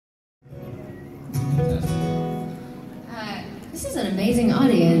This is an amazing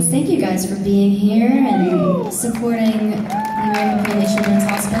audience. Thank you guys for being here and supporting the American Family Children's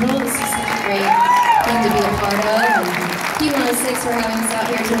Hospital. This is such a great thing to be a part of. And P106 for having us out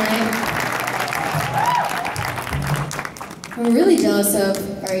here tonight. I'm really jealous of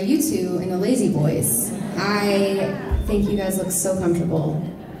are you two and the Lazy Boys. I think you guys look so comfortable.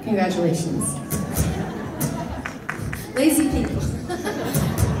 Congratulations. Lazy people.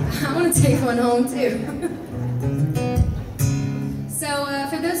 I want to take one home too. So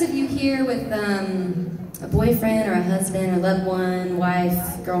for those of you here with a boyfriend or a husband or loved one,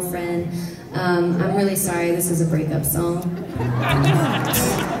 wife, girlfriend, I'm really sorry, this is a breakup song.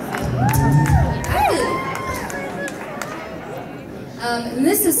 And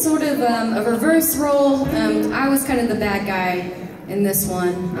this is sort of a reverse role. I was kind of the bad guy in this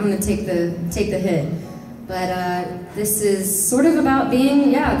one. I'm gonna take the hit. But this is sort of about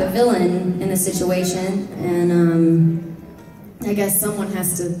being, the villain in the situation, and I guess someone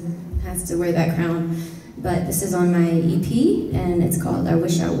has to wear that crown. But this is on my EP, and it's called "I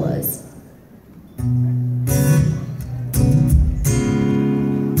Wish I Was."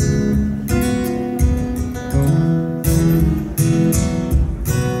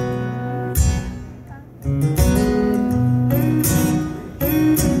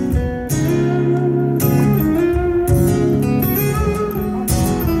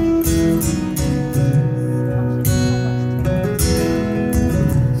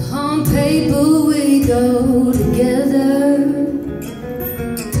 We go together.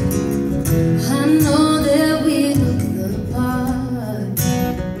 I know that we look the part,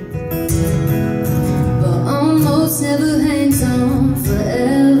 but almost never hangs on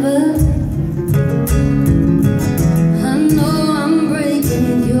forever. I know I'm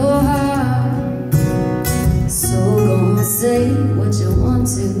breaking your heart, so go on, say what you want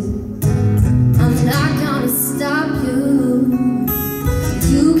to. I'm not gonna stop you.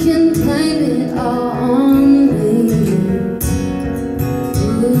 You can blame it all on me.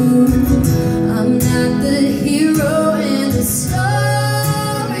 Ooh, I'm not the hero in the story.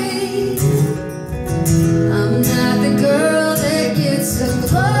 I'm not the girl that gets the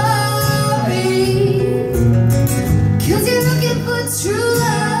glory. 'Cause you're looking for true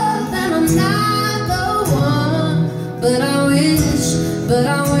love and I'm not the one. But I wish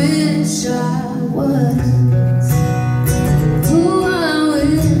I was.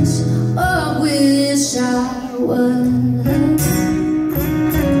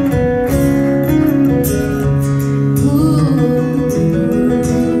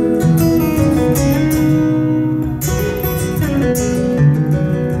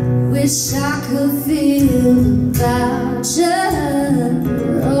 Wish I could feel about you,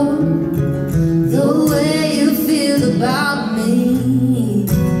 the way you feel about me.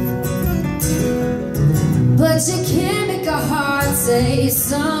 But you can't make a heart say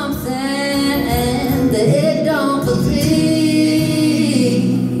something that it don't believe.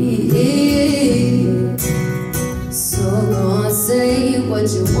 So go on, say what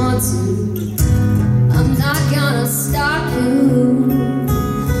you want to.